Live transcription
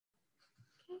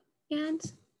And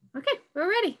okay, we're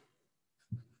ready.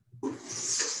 We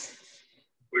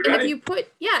And ready? if you put,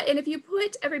 yeah, and if you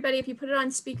put everybody, if you put it on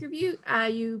speaker view,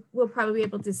 you will probably be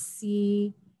able to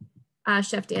see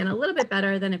Chef Dan a little bit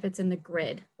better than if it's in the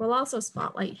grid. We'll also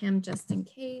spotlight him just in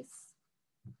case.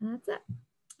 And that's it.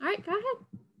 All right, go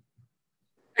ahead.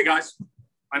 Hey guys,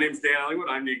 my name is Dan Ellingwood.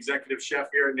 I'm the executive chef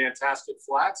here at Nantasket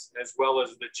Flatts, as well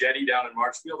as the Jetty down in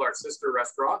Marshfield, our sister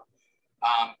restaurant.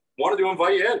 Wanted to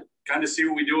invite you in, kind of see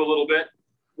what we do a little bit.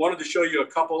 Wanted to show you a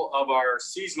couple of our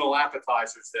seasonal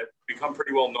appetizers that become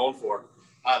pretty well known for.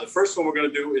 The first one we're going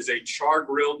to do is a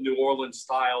char-grilled New Orleans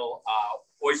style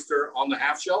oyster on the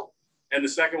half shell. And the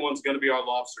second one's going to be our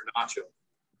lobster nacho.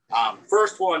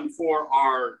 First one for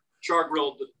our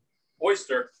char-grilled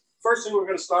oyster. First thing we're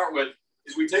going to start with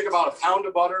is we take about a pound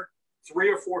of butter,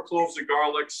 3 or 4 cloves of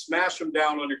garlic, smash them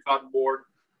down on your cutting board,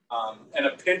 and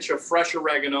a pinch of fresh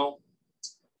oregano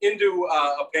into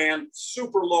a pan,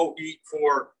 super low heat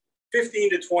for 15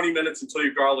 to 20 minutes until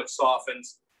your garlic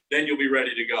softens. Then you'll be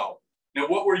ready to go. Now,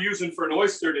 what we're using for an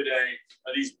oyster today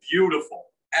are these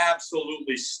beautiful,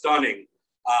 absolutely stunning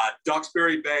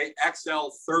Duxbury Bay XL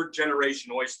 3rd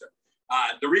generation oyster.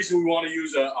 The reason we want to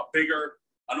use an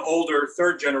older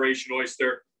 3rd generation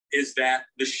oyster is that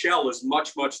the shell is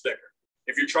much, much thicker.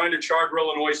 If you're trying to char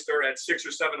grill an oyster at 600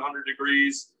 or 700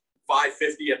 degrees,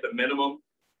 550 at the minimum,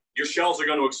 your shells are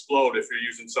going to explode if you're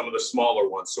using some of the smaller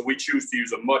ones. So we choose to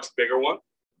use a much bigger one.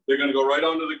 They're going to go right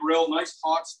onto the grill, nice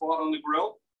hot spot on the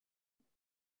grill.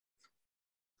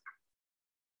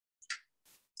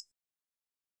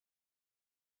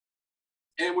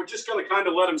 And we're just going to kind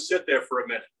of let them sit there for a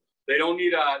minute. They don't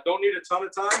need a ton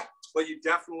of time, but you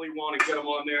definitely want to get them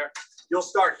on there. You'll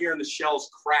start hearing the shells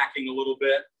cracking a little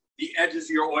bit. The edges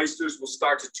of your oysters will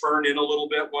start to turn in a little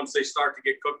bit once they start to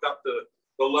get cooked up to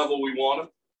the level we want them.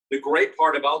 The great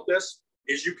part about this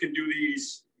is you can do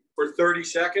these for 30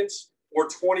 seconds or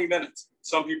 20 minutes.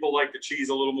 Some people like the cheese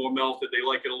a little more melted. They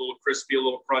like it a little crispy, a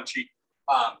little crunchy.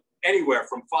 Anywhere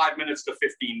from 5 minutes to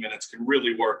 15 minutes can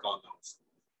really work on those.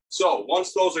 So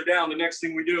once those are down, the next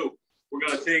thing we do, we're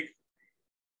going to take a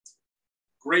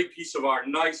great piece of our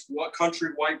nice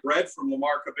country white bread from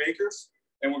Lamarca Bakers,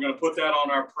 and we're going to put that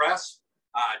on our press.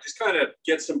 Just kind of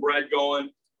get some bread going.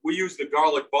 We use the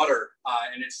garlic butter,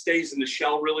 and it stays in the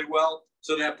shell really well.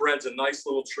 So that bread's a nice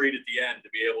little treat at the end to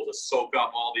be able to soak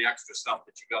up all the extra stuff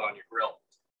that you got on your grill.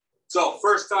 So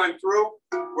first time through,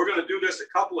 we're going to do this a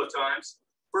couple of times.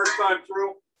 First time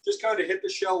through, just kind of hit the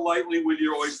shell lightly with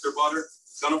your oyster butter.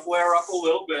 It's going to flare up a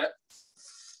little bit,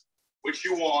 which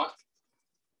you want.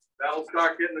 That'll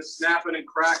start getting the snapping and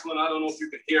crackling. I don't know if you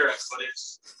can hear it, but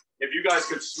if you guys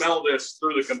could smell this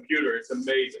through the computer, it's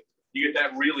amazing. You get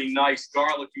that really nice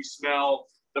garlicky smell.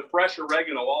 The fresh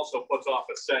oregano also puts off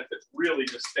a scent that's really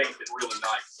distinct and really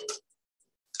nice.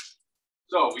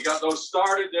 So we got those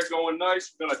started. They're going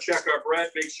nice. We're going to check our bread,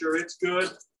 make sure it's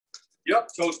good.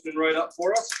 Yep, toasting right up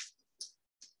for us.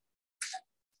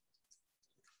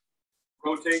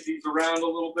 Rotate these around a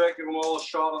little bit. Give them all a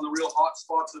shot on the real hot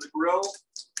spots of the grill.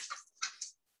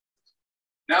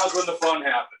 Now's when the fun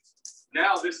happens.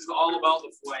 Now this is all about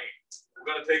the flame. We're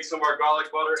going to take some of our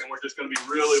garlic butter and we're just going to be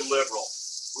really liberal.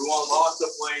 We want lots of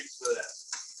flames for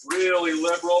this. Really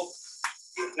liberal.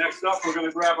 Next up, we're going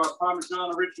to grab our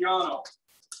Parmigiano Reggiano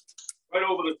right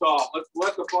over the top. Let's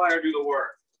let the fire do the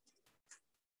work.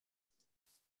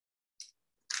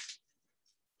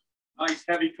 Nice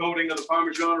heavy coating of the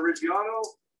Parmigiano Reggiano.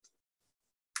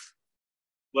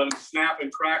 Let them snap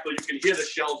and crackle. You can hear the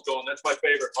shells going. That's my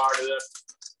favorite part of this.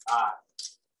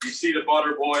 You see the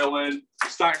butter boiling.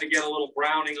 It's starting to get a little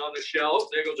browning on the shell. Oh,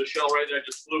 there goes a shell right there.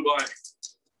 Just flew by me.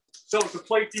 So to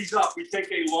plate these up, we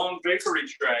take a long bakery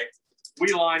tray.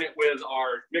 We line it with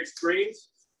our mixed greens.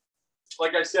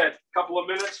 Like I said, a couple of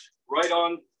minutes, right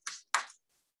on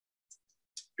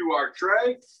to our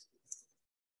tray.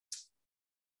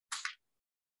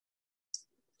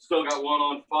 Still got one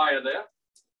on fire there.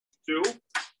 2.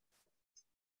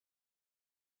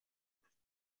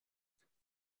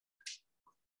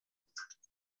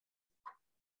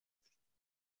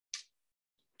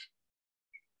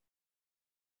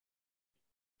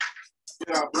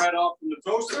 Get our bread off from the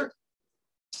toaster.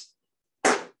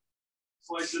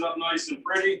 Slice it up nice and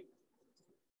pretty.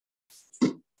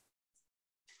 Back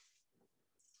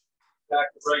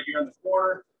the bread here in the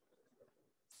corner.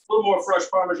 A little more fresh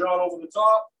Parmesan over the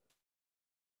top.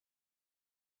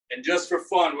 And just for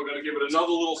fun, we're going to give it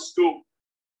another little scoop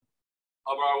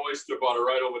of our oyster butter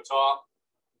right over top.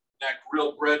 That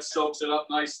grilled bread soaks it up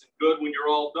nice and good when you're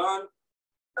all done.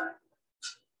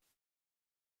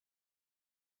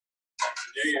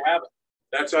 There you have it.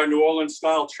 That's our New Orleans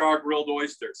style char grilled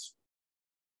oysters.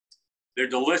 They're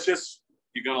delicious.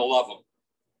 You're going to love them.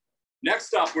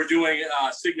 Next up, we're doing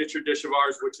a signature dish of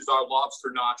ours, which is our lobster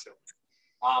nachos.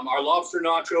 Our lobster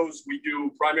nachos, we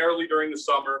do primarily during the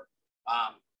summer.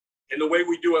 And the way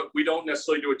we do it, we don't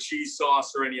necessarily do a cheese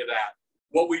sauce or any of that.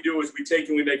 What we do is we take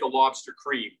and we make a lobster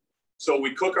cream. So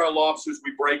we cook our lobsters,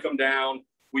 we break them down,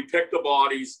 we pick the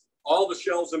bodies. All the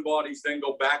shells and bodies then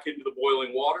go back into the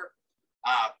boiling water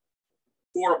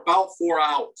for about 4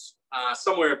 hours,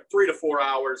 somewhere 3 to 4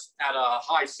 hours at a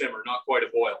high simmer, not quite a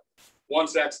boil.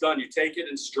 Once that's done, you take it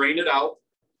and strain it out.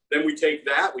 Then we take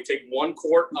 1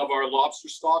 quart of our lobster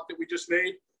stock that we just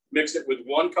made, mix it with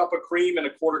 1 cup of cream and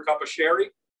a 1/4 cup of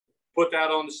sherry, put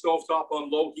that on the stovetop on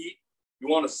low heat. You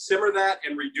want to simmer that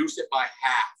and reduce it by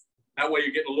half. That way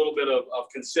you're getting a little bit of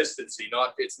consistency.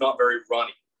 It's not very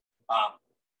runny.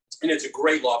 And it's a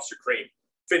great lobster cream.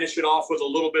 Finish it off with a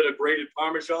little bit of grated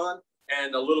Parmesan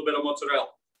and a little bit of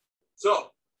mozzarella.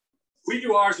 So we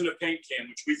do ours in a paint can,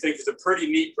 which we think is a pretty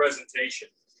neat presentation.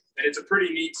 And it's a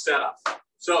pretty neat setup.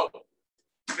 So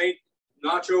paint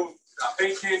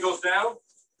can goes down.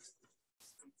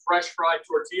 Some fresh fried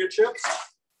tortilla chips.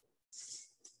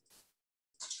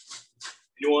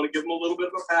 You want to give them a little bit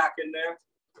of a pack in there.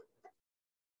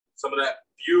 Some of that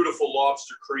beautiful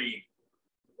lobster cream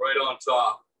right on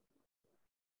top.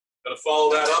 Going to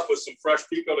follow that up with some fresh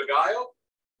pico de gallo.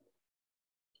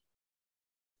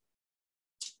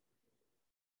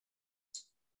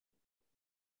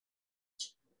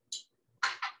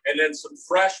 And then some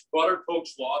fresh butter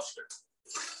poached lobster.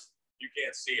 You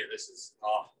can't see it. This is,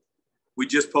 we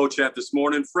just poached that this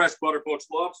morning. Fresh butter poached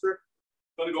lobster.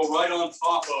 Going to go right on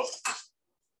top of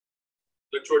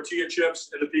the tortilla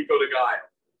chips and the pico de gallo.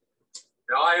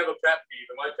 Now I have a pet peeve,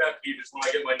 and my pet peeve is when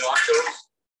I get my nachos,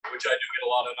 which I do get a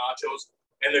lot of nachos,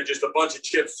 and they're just a bunch of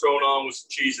chips thrown on with some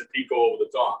cheese and pico over the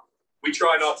top. We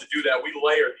try not to do that. We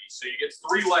layer these. So you get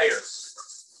 3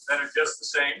 layers that are just the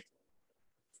same.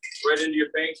 Right into your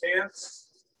paint can.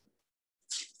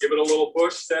 Give it a little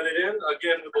push, set it in,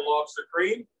 again with the lobster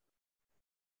cream.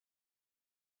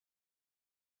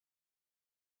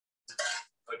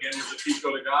 Again with the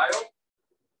pico de gallo.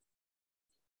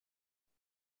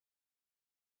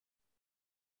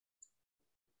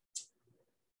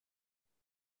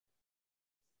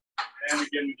 And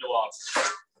again with your lobster.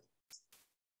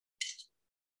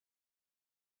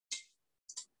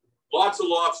 Lots of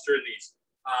lobster in these.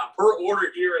 Per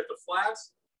order here at the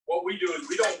Flats, what we do is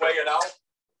we don't weigh it out.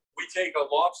 We take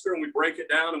a lobster and we break it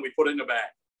down and we put it in a bag.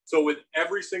 So with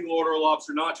every single order of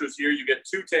lobster nachos here, you get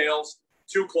 2 tails,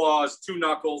 2 claws, 2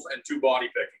 knuckles, and 2 body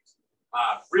pickings.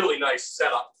 Really nice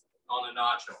setup on a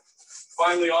nacho.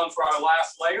 Finally, on for our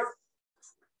last layer.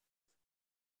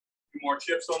 2 more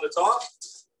chips on the top.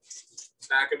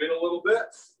 Stack them in a little bit.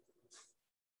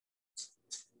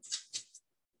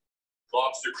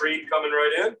 Lobster cream coming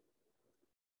right in.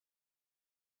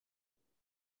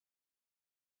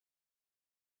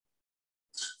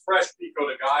 Fresh pico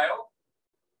de gallo.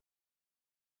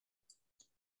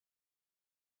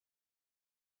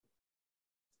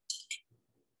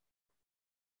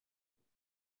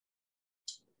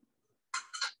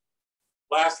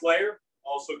 Last layer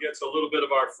also gets a little bit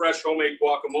of our fresh homemade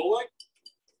guacamole.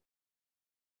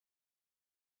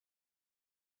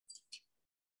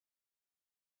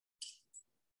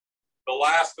 The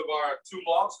last of our 2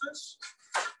 lobsters.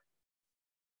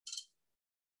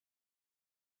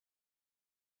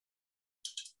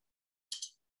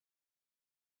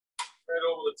 Right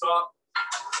over the top.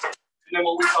 And then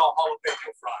what we call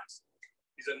jalapeno fries.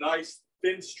 These are nice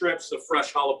thin strips of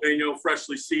fresh jalapeno,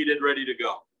 freshly seeded, ready to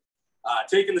go.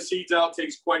 Taking the seeds out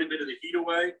takes quite a bit of the heat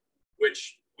away,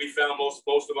 which we found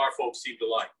most of our folks seem to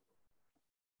like.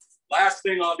 Last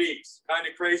thing on these, kind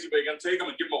of crazy, but you're going to take them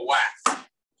and give them a whack.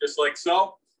 Just like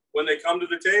so. When they come to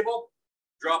the table,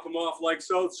 drop them off like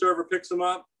so. The server picks them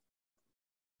up.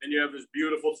 And you have this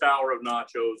beautiful tower of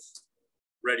nachos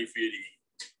ready for you to eat.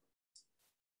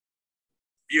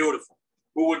 Beautiful.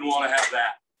 Who wouldn't want to have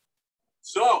that?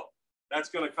 So that's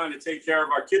going to kind of take care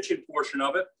of our kitchen portion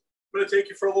of it. I'm going to take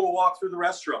you for a little walk through the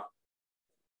restaurant.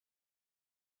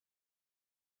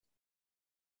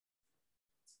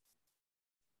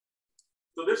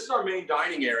 So this is our main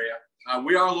dining area.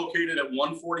 We are located at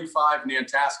 145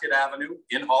 Nantasket Avenue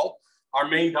in Hull. Our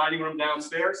main dining room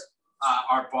downstairs,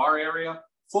 our bar area,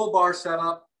 full bar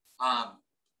setup,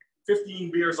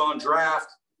 15 beers on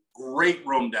draft, great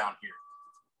room down here.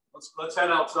 Let's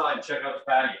head outside and check out the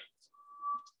patio.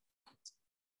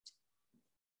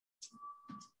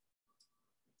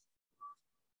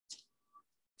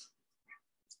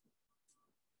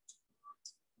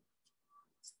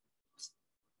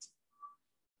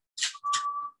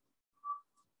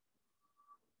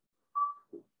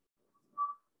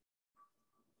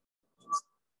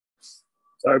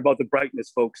 Sorry about the brightness,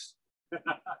 folks.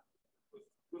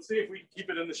 We'll see if we can keep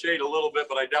it in the shade a little bit,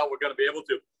 but I doubt we're going to be able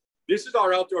to. This is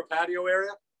our outdoor patio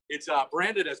area. It's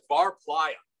branded as Bar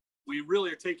Playa. We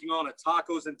really are taking on a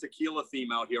tacos and tequila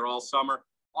theme out here all summer.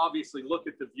 Obviously, look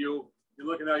at the view. You're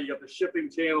looking at, you got the shipping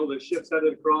channel, the ship's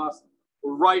headed across.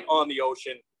 We're right on the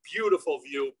ocean. Beautiful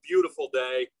view, beautiful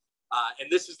day. And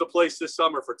this is the place this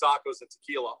summer for tacos and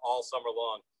tequila all summer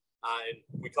long.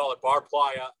 And we call it Bar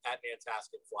Playa at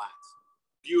Nantasket Flatts.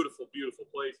 Beautiful, beautiful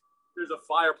place. There's a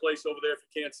fireplace over there if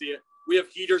you can't see it. We have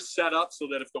heaters set up so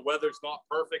that if the weather's not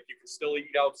perfect, you can still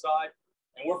eat outside.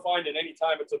 And we're finding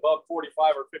anytime it's above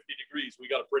 45 or 50 degrees, we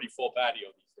got a pretty full patio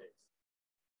these days.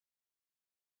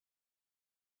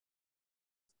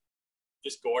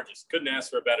 Just gorgeous. Couldn't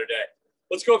ask for a better day.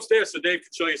 Let's go upstairs so Dave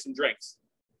can show you some drinks.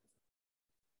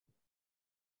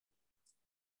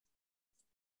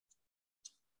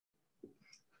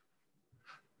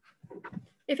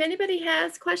 If anybody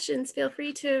has questions, feel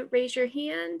free to raise your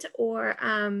hand or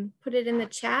put it in the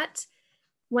chat.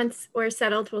 Once we're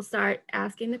settled, we'll start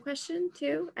asking the question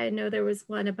too. I know there was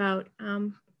one about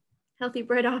healthy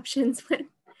bread options,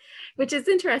 which is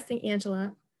interesting,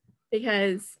 Angela,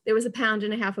 because there was 1.5 pounds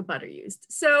of butter used.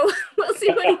 So we'll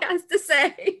see what he has to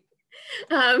say.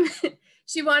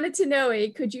 She wanted to know,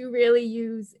 could you really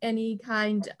use any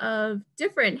kind of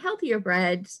different, healthier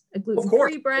bread, a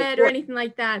gluten-free bread or anything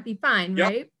like that? Be fine, yep.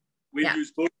 Right? We've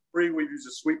used gluten-free. We've used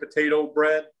a sweet potato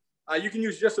bread. You can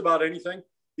use just about anything.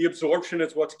 The absorption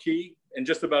is what's key, and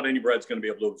just about any bread's going to be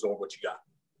able to absorb what you got.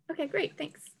 Okay, great.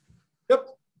 Thanks. Yep.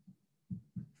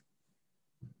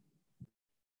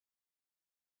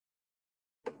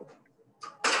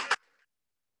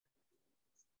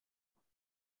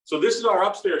 So this is our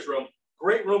upstairs room.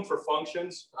 Great room for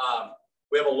functions.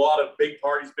 We have a lot of big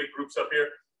parties, big groups up here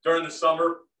during the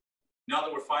summer. Now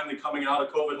that we're finally coming out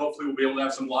of COVID, hopefully we'll be able to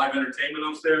have some live entertainment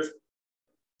upstairs.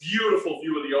 Beautiful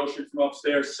view of the ocean from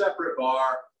upstairs, separate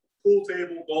bar, pool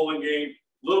table, bowling game,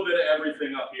 a little bit of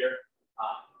everything up here.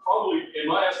 Probably, in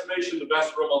my estimation, the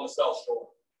best room on the South Shore.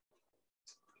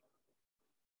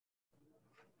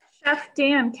 Chef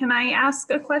Dan, can I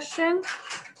ask a question?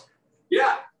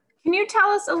 Yeah. Can you tell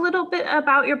us a little bit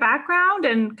about your background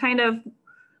and kind of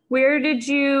where did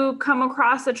you come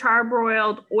across the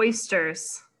charbroiled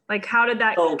oysters? Like, how did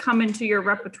that come into your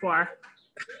repertoire?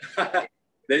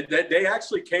 They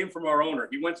actually came from our owner.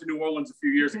 He went to New Orleans a few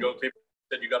years ago, came and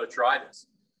said, you got to try this.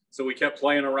 So we kept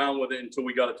playing around with it until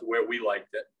we got it to where we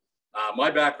liked it. My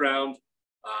background,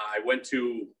 I went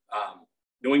to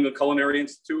New England Culinary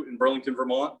Institute in Burlington,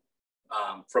 Vermont.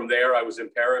 From there, I was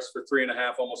in Paris for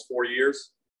 3.5, almost 4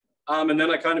 years. And then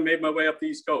I kind of made my way up the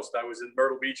East Coast. I was in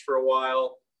Myrtle Beach for a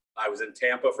while. I was in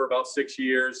Tampa for about 6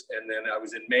 years. And then I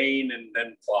was in Maine and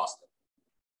then Boston.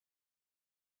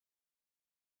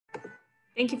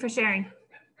 Thank you for sharing.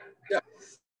 Yeah.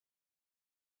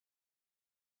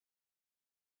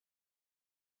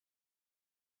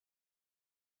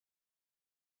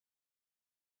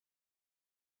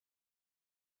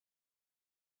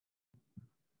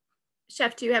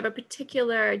 Chef, do you have a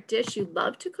particular dish you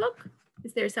love to cook?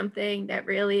 Is there something that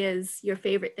really is your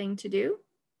favorite thing to do?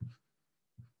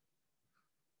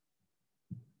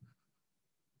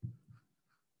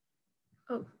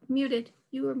 Oh, muted.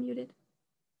 You were muted.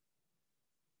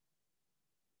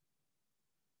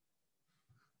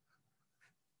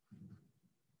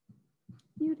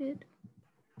 Muted.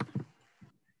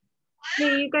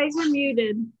 Hey, you guys are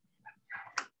muted.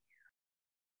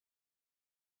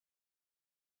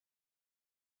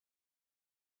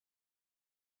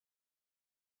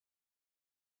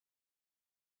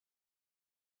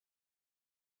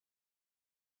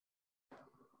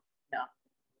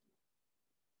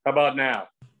 How about now?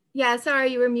 Yeah,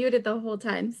 sorry, you were muted the whole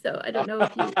time. So I don't know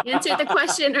if you answered the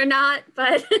question or not,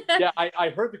 but. Yeah, I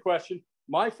heard the question.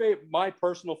 My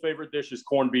personal favorite dish is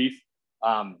corned beef.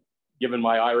 Given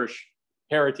my Irish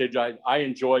heritage, I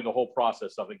enjoy the whole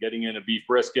process of it, getting in a beef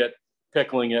brisket,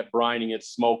 pickling it, brining it,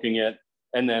 smoking it,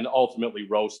 and then ultimately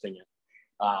roasting it.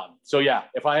 So yeah,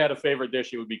 if I had a favorite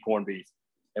dish, it would be corned beef.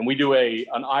 And we do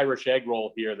an Irish egg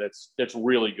roll here that's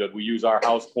really good. We use our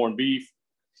house corned beef,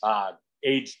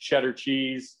 aged cheddar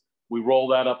cheese. We roll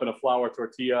that up in a flour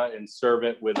tortilla and serve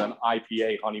it with an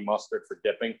IPA honey mustard for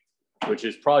dipping, which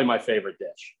is probably my favorite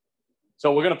dish.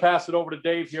 So we're going to pass it over to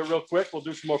Dave here real quick. We'll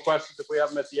do some more questions if we have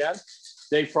them at the end.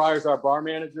 Dave Pryor's our bar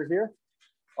manager here.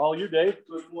 All you, Dave.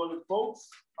 Good morning, folks.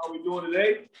 How are we doing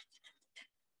today?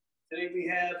 Today we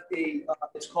have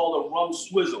it's called a Rum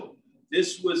Swizzle.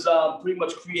 This was pretty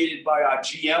much created by our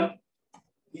GM.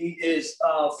 He is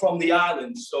from the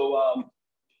island, so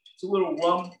it's a little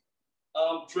rum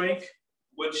drink.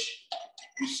 which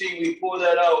you see we pour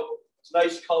that out. It's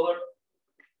nice color.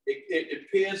 It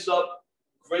pairs up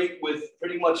great with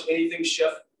pretty much anything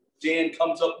Chef Dan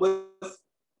comes up with.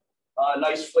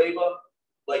 Nice flavor,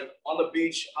 like on the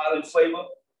beach, island flavor.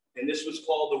 And this was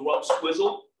called the Rum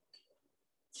Swizzle.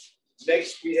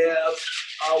 Next, we have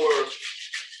our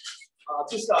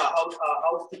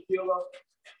house tequila,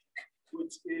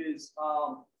 which is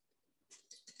Rum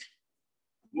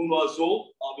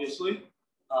Azul, obviously.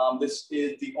 This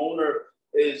is the owner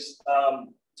is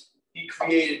he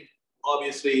created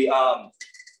obviously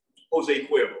Jose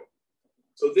Cuervo.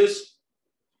 So this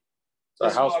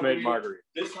a house-made margarita.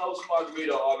 This house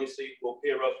margarita obviously will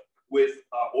pair up with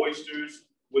oysters,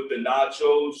 with the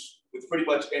nachos, with pretty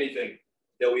much anything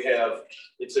that we have.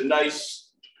 It's a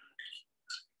nice,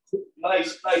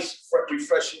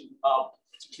 refreshing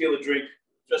tequila drink,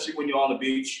 especially when you're on the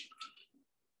beach.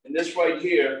 And this right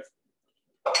here,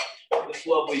 this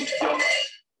lovely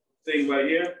thing right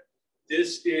here,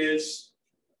 this is,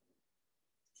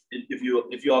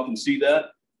 if y'all can see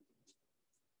that,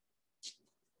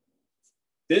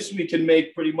 this we can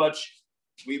make pretty much,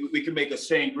 we can make a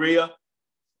sangria,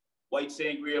 white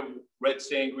sangria, red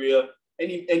sangria,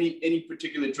 any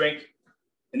particular drink.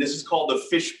 And this is called the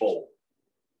fish bowl.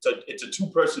 It's a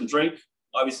two-person drink.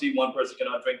 Obviously, one person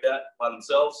cannot drink that by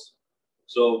themselves.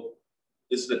 So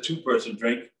this is a two-person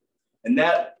drink. And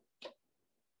that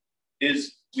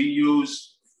is, we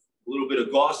use a little bit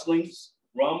of Gosling's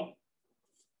rum,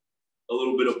 a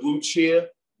little bit of blue cheer,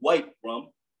 white rum,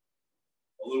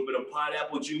 a little bit of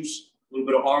pineapple juice, a little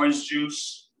bit of orange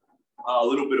juice, a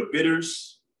little bit of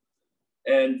bitters,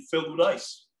 and filled with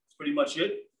ice. That's pretty much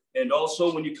it. And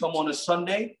also, when you come on a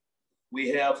Sunday, we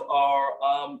have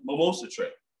our mimosa tray.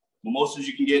 Mimosas,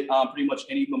 you can get pretty much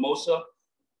any mimosa,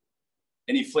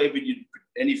 any flavor you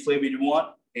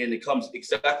want, and it comes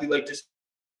exactly like this,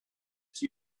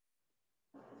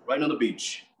 right on the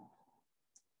beach.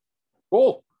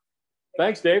 Cool.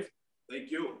 Thanks, Dave.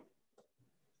 Thank you.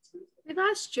 We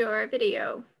lost your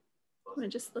video. I'm gonna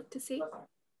just look to see.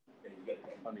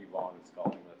 Honey Vaughn is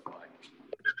calling, that's why.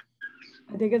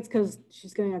 I think it's because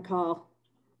she's getting a call.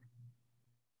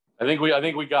 I think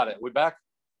we got it. We back?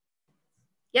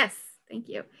 Yes, thank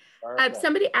you. Okay.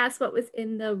 Somebody asked what was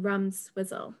in the Rum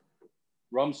Swizzle.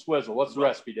 Rum Swizzle. What's the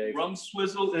recipe, Dave? Rum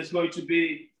Swizzle is going to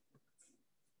be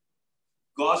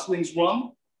Gosling's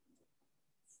rum,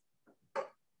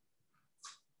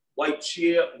 white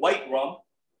rum,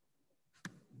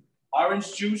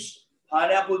 orange juice,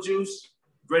 pineapple juice,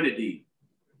 grenadine.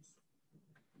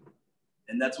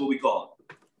 And that's what we call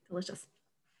it. Delicious.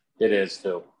 It is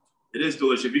too. It is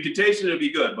delicious. If you could taste it, it'd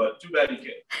be good, but too bad you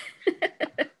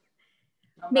can't.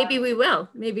 Maybe we will.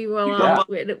 Maybe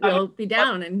we'll be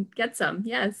down and get some.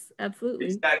 Yes, absolutely.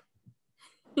 Exactly.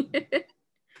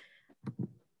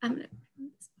 I'm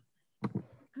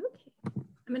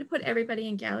gonna put everybody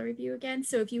in gallery view again.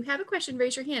 So if you have a question,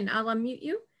 raise your hand. I'll unmute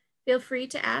you. Feel free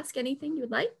to ask anything you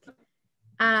would like.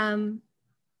 And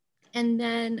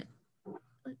then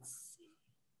let's see.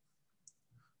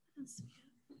 What else we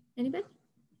have? Anybody?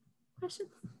 Questions?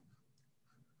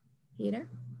 Peter?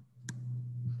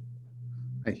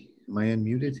 Hi, am I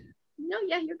unmuted? No,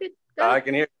 yeah, you're good. I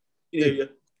can hear you.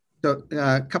 So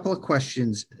a couple of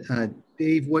questions.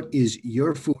 Dave, what is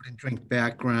your food and drink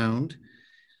background?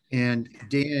 And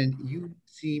Dan, you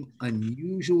seem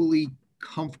unusually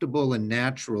comfortable and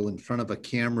natural in front of a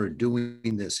camera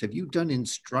doing this. Have you done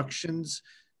instructions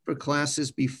for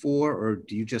classes before, or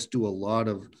do you just do a lot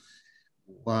of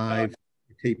live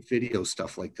tape video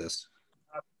stuff like this?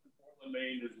 In Portland,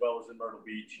 Maine, as well as in Myrtle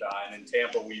Beach, and in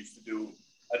Tampa, we used to do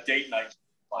a date night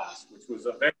class, which was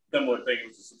a very similar thing. It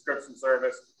was a subscription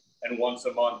service, and once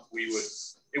a month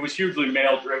it was hugely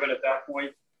male driven at that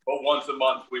point, but once a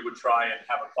month we would try and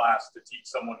have a class to teach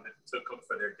someone to cook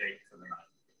for their date for the night.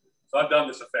 So I've done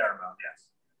this a fair amount, yes.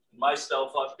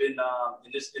 Myself, I've been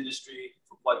in this industry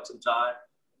for quite some time.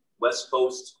 West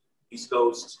Coast, East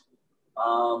Coast.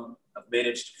 I've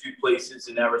managed a few places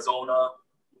in Arizona,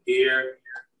 here,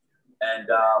 and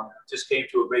just came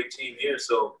to a great team here.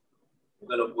 So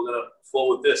we're gonna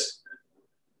flow with this.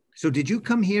 So did you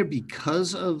come here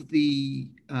because of the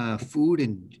food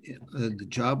and the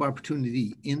job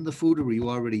opportunity in the food, or were you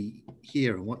already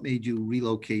here? And what made you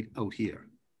relocate out here?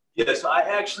 Yes, I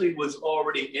actually was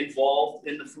already involved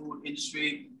in the food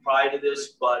industry prior to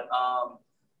this, but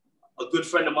a good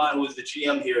friend of mine who is the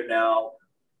GM here now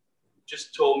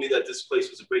just told me that this place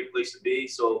was a great place to be.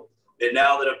 So, and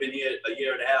now that I've been here a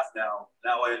year and a half now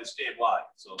I understand why.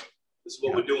 So this is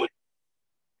what we're doing.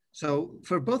 So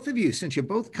for both of you, since you're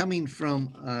both coming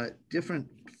from different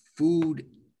food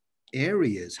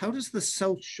areas. How does the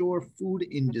South Shore food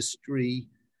industry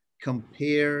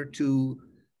compare to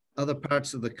other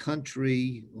parts of the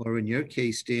country, or in your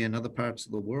case, Dan, other parts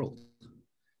of the world?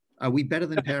 Are we better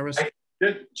than Paris?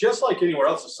 Just like anywhere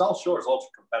else, the South Shore is ultra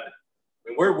competitive. I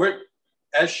mean, we're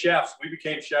as chefs, we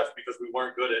became chefs because we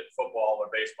weren't good at football or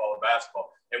baseball or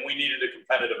basketball, and we needed a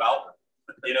competitive outlet.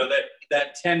 You know,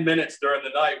 that 10 minutes during the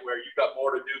night where you've got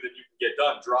more to do than you can get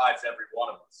done drives every one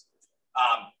of us.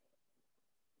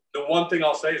 The one thing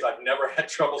I'll say is I've never had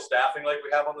trouble staffing like we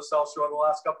have on the South Shore in the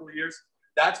last couple of years.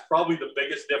 That's probably the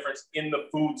biggest difference in the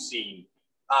food scene.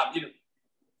 You know,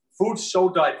 food's so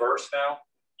diverse now.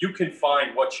 You can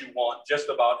find what you want just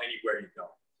about anywhere you go.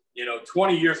 You know,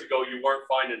 20 years ago, you weren't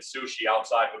finding sushi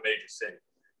outside of a major city.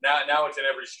 Now it's in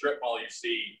every strip mall you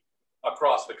see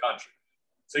across the country.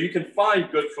 So you can find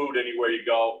good food anywhere you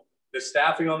go. The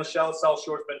staffing on the South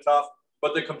Shore has been tough,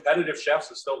 but the competitive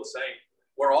chefs are still the same.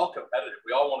 We're all competitive.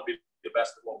 We all want to be the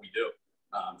best at what we do.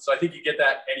 So I think you get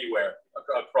that anywhere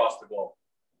across the globe.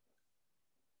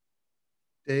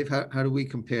 Dave, how do we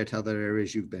compare to other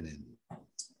areas you've been in?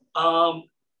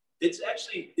 It's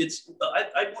actually,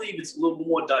 I believe it's a little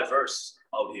more diverse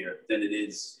out here than it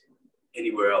is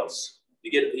anywhere else.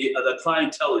 You get the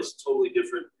clientele is totally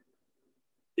different.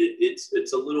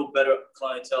 It's a little better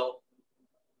clientele.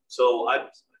 So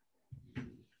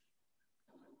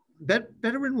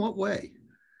Better in what way?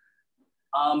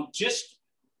 Just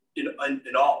in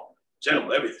all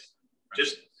general everything.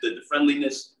 Just the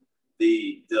friendliness,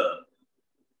 the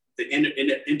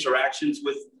interactions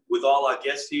with all our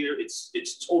guests here.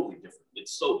 It's totally different.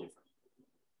 It's so different.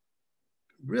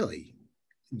 Really?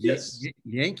 Yes.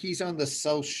 Yankees on the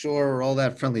South Shore are all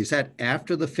that friendly. Is that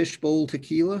after the fishbowl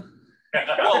tequila?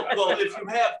 well, if you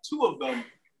have two of them,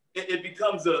 it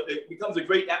becomes a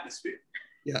great atmosphere.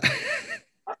 Yeah.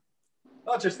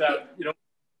 Not just that, you know,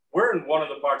 we're in one of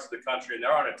the parts of the country, and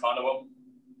there aren't a ton of them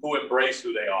who embrace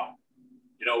who they are.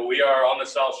 You know, we are on the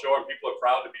South Shore, and people are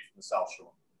proud to be from the South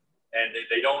Shore. And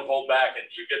they don't hold back, and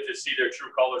you get to see their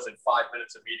true colors in 5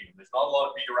 minutes of meeting. There's not a lot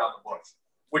of beat around the bush,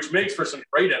 which makes for some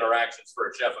great interactions for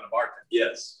a chef and a bartender.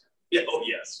 Yes. Yeah. Oh,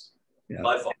 yes. Yeah.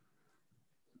 By far.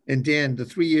 And Dan, the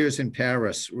 3 years in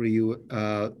Paris, were you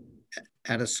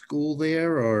at a school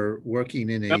there or working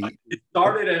in a? No, it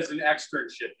started as an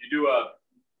externship. You do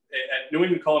at New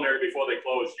England Culinary before they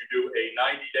closed, you do a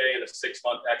 90-day and a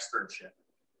 6-month externship.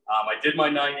 I did my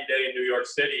 90-day in New York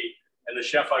City, and the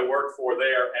chef I worked for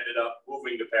there ended up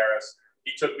moving to Paris.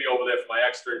 He took me over there for my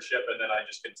externship, and then I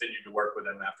just continued to work with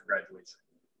him after graduation.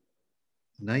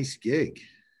 Nice gig.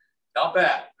 Not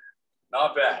bad.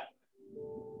 Not bad.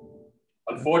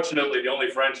 Unfortunately, the only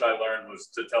French I learned was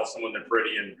to tell someone they're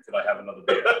pretty and could I have another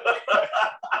beer?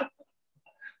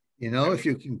 You know, if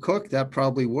you can cook, that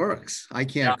probably works. I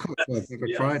can't cook, so I've never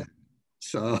tried it.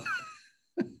 So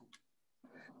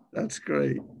that's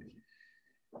great.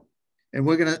 And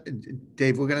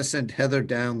Dave, we're gonna send Heather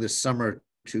down this summer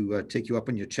to take you up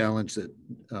on your challenge that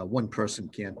one person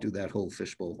can't do that whole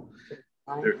fishbowl.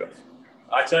 There it goes.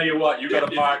 I tell you what, you got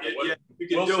to mark it.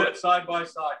 We'll sit side by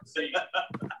side and see.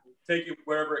 Take you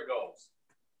wherever it goes.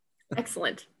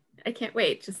 Excellent. I can't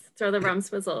wait. Just throw the Rum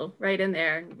Swizzle right in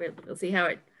there, and we'll see how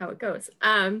it goes.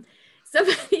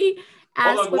 Somebody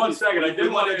asked. Hold on 1 second. I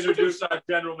did want to introduce our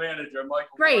general manager,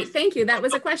 Michael. Great, thank you. That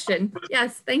was a question.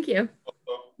 Yes, thank you.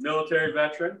 Military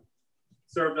veteran,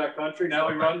 served our country. Now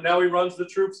he runs the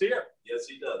troops here. Yes,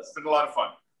 he does. It's been a lot of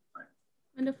fun.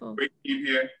 Wonderful. Great team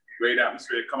here, great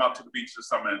atmosphere. Come out to the beach this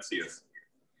summer and see us.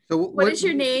 So what is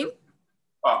your name?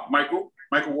 Michael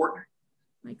Wharton.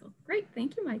 Michael. Great,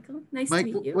 thank you, Michael. Nice to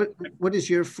Michael, meet you. what is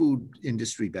your food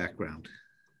industry background?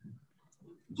 A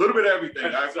little bit of everything.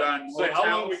 I've done hotels.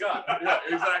 How long we got? Yeah,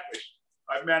 exactly.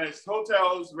 I've managed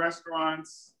hotels,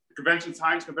 restaurants, conventions,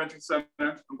 Heinz Convention Center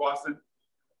in Boston.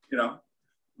 You know, a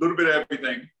little bit of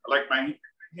everything. I like my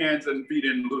hands and feet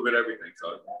in a little bit of everything.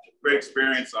 So great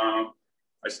experience. I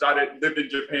lived in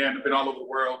Japan, I've been all over the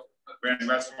world. I ran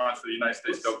restaurants for the United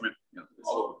States government, you know,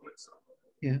 all over the place. So.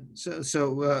 Yeah,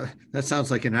 so that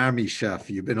sounds like an Army chef.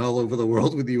 You've been all over the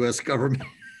world with the U.S. government.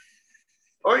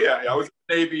 Oh yeah, I was in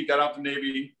the Navy, got out the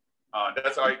Navy.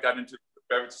 That's how I got into the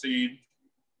beverage scene.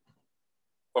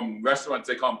 From restaurants,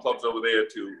 they call them clubs over there,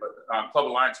 to Club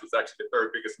Alliance was actually the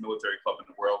 3rd biggest military club in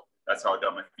the world. That's how I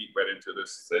got my feet wet into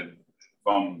this. And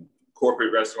from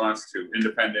corporate restaurants to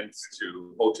independents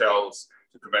to hotels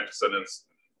to convention centers.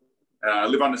 I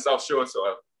live on the South Shore,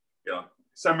 so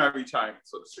semi-retired,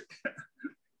 so to speak.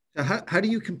 So how do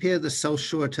you compare the South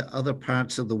Shore to other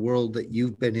parts of the world that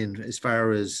you've been in as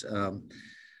far as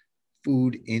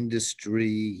food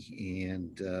industry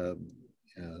and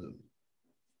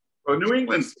well, New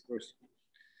England,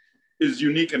 is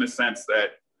unique in the sense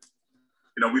that,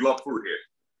 you know, we love food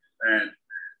here. And,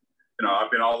 you know,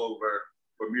 I've been all over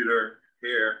Bermuda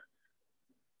here,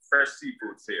 fresh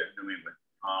seafoods here in New England.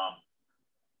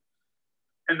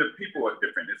 And the people are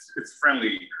different. It's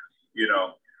friendly, you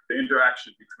know, the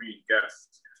interaction between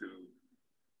guests to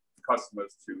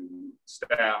customers to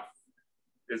staff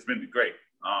has been great.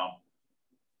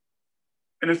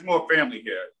 And it's more family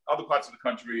here. Other parts of the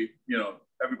country, you know,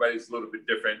 everybody's a little bit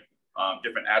different,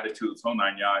 different attitudes, whole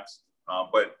 9 yards.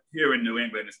 But here in New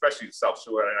England, especially the South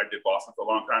Shore, and I did Boston for a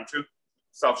long time too,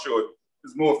 South Shore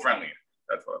is more friendly.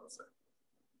 That's what I would say.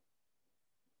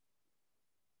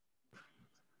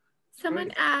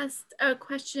 Someone asked a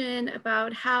question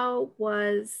about how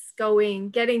was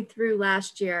getting through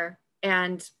last year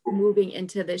and moving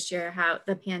into this year, how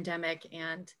the pandemic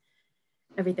and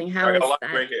everything, how is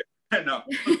that? Right here. No,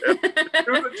 it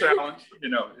was a challenge, you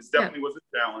know, it definitely was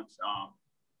a challenge.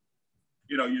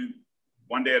 You know, you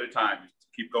one day at a time,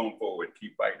 keep going forward,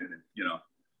 keep fighting it, you know.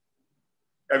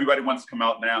 Everybody wants to come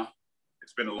out now.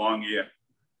 It's been a long year,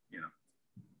 you know.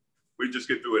 We just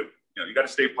get through it. You know, you got to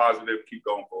stay positive, keep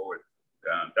going forward.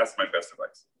 That's my best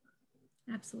advice.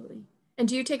 Absolutely. And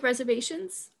do you take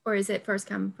reservations or is it first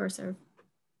come, first serve?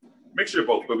 Mixture of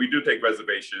both, but we do take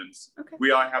reservations. Okay. We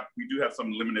do have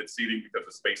some limited seating because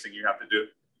of spacing you have to do.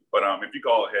 But if you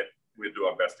call ahead, we'll do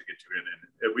our best to get you in.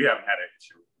 And we haven't had an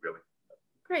issue, really.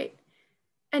 Great.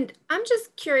 And I'm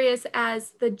just curious,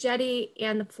 as the Jetty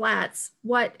and the Flats,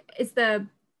 what is are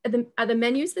the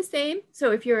menus the same?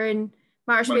 So if you're in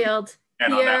Marshfield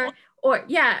here, or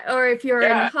if you're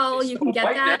in Hull, you can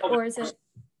get that, or is it?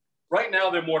 Right now,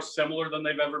 they're more similar than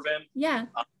they've ever been. Yeah.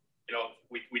 You know,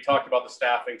 we talked about the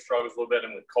staffing struggles a little bit,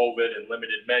 and with COVID and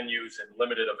limited menus and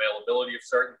limited availability of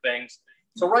certain things.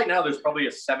 So right now, there's probably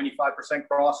a 75%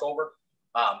 crossover,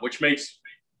 which makes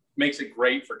it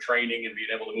great for training and being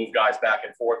able to move guys back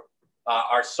and forth.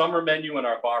 Our summer menu and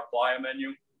our bar playa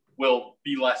menu will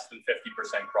be less than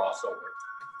 50%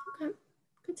 crossover. Okay,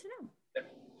 good to know. Yeah.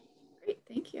 Great,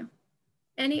 thank you.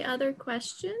 Any other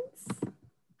questions?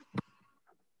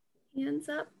 Hands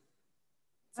up.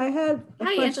 I had a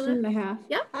question Angela. and a half.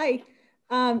 Yep. Hi.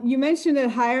 You mentioned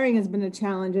that hiring has been a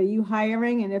challenge. Are you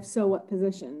hiring, and if so, what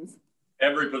positions?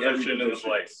 Every position in the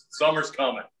place. Summer's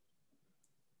coming.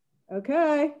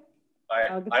 Okay.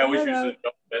 I always use it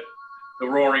that the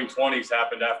Roaring 20s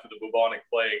happened after the bubonic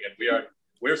plague, and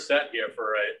we're set here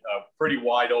for a pretty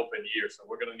wide open year, so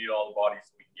we're going to need all the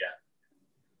bodies we can get.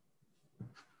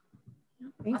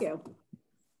 Thank you.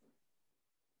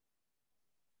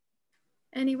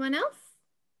 Anyone else?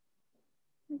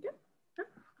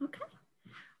 Okay.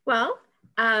 Well,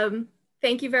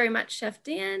 thank you very much, Chef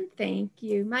Dan. Thank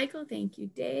you, Michael. Thank you,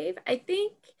 Dave. I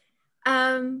think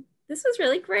this was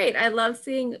really great. I love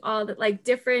seeing all the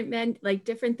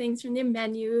different things from the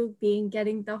menu,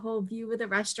 getting the whole view of the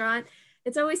restaurant.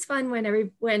 It's always fun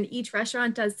when each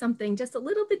restaurant does something just a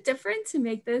little bit different to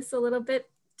make this a little bit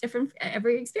different for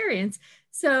every experience.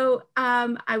 So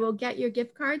I will get your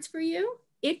gift cards for you.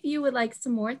 If you would like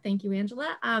some more, thank you,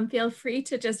 Angela. Feel free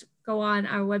to just go on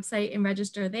our website and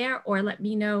register there, or let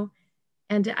me know,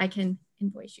 and I can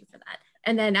invoice you for that.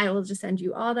 And then I will just send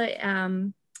you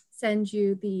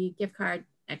the gift card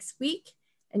next week,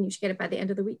 and you should get it by the end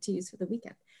of the week to use for the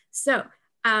weekend. So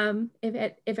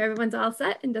if everyone's all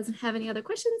set and doesn't have any other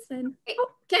questions, then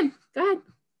Kim, go ahead.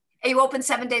 Are you open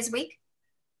 7 days a week?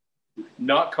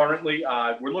 Not currently.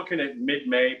 We're looking at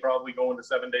mid-May, probably going to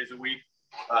 7 days a week.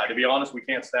 To be honest, we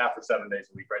can't staff for 7 days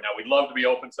a week right now. We'd love to be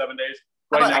open 7 days.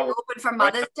 Right now, we're open for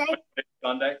Mother's Day?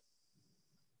 Sunday.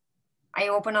 Are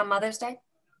you open on Mother's Day?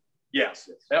 Yes.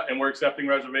 Yeah, and we're accepting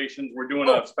reservations. We're doing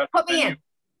a special put me menu. in.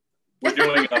 We're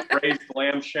doing a braised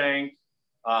lamb shank,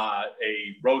 a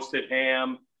roasted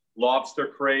ham, lobster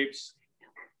crepes,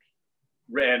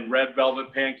 and red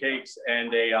velvet pancakes,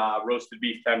 and a roasted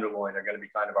beef tenderloin are going to be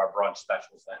kind of our brunch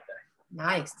specials that day.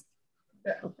 Nice.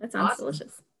 Yeah. That sounds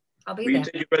delicious. I'll be We there.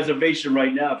 can take your reservation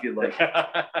right now if you'd like.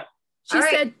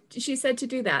 She said to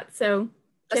do that. So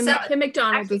Kim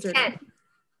McDonald Actually, deserved 10. it.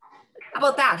 How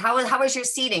about that? How is your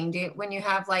seating when you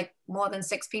have more than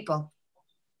 6 people?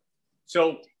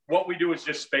 So what we do is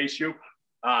just space you.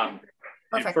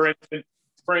 Perfect.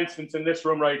 For instance, in this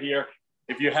room right here,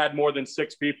 if you had more than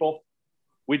 6 people,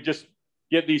 we'd just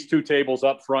get these 2 tables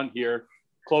up front here,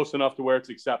 close enough to where it's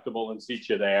acceptable, and seat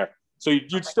you there. So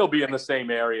you'd still be in the same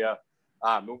area.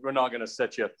 We're not going to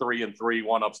set you 3 and 3,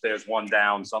 1 upstairs, 1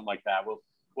 down, something like that.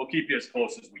 We'll keep you as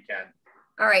close as we can.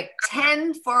 All right,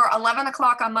 10 for 11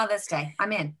 o'clock on Mother's Day.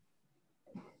 I'm in.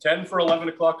 10 for 11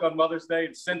 o'clock on Mother's Day.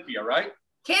 It's Cynthia, right?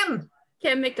 Kim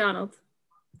McDonald.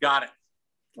 Got it.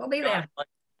 We'll be there.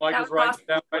 Michael's writing it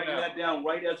down right Writing now. that down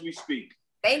right as we speak.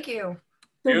 Thank you.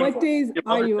 So Beautiful. what days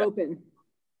are you open?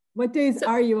 What days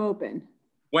are you open?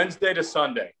 Wednesday to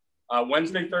Sunday.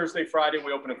 Wednesday, Thursday, Friday,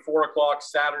 we open at 4 o'clock,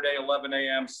 Saturday, 11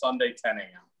 a.m., Sunday, 10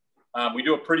 a.m. We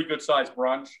do a pretty good sized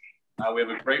brunch. We have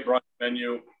a great brunch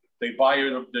menu. They buy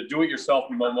you the do-it-yourself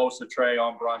mimosa tray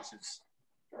on brunch. It's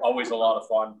always a lot of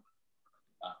fun.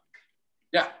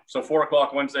 Yeah, so 4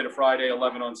 o'clock Wednesday to Friday,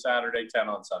 11 on Saturday, 10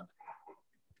 on Sunday.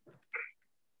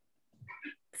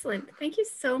 Excellent. Thank you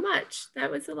so much. That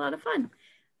was a lot of fun.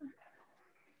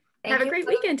 Thank Have a you. great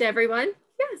weekend, everyone.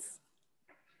 Yes.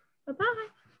 Bye-bye.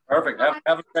 Perfect.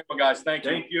 Have a great one, guys. Thank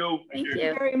you. Thank you. Thank you. Thank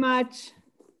you very much.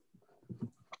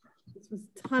 This was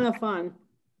a ton of fun.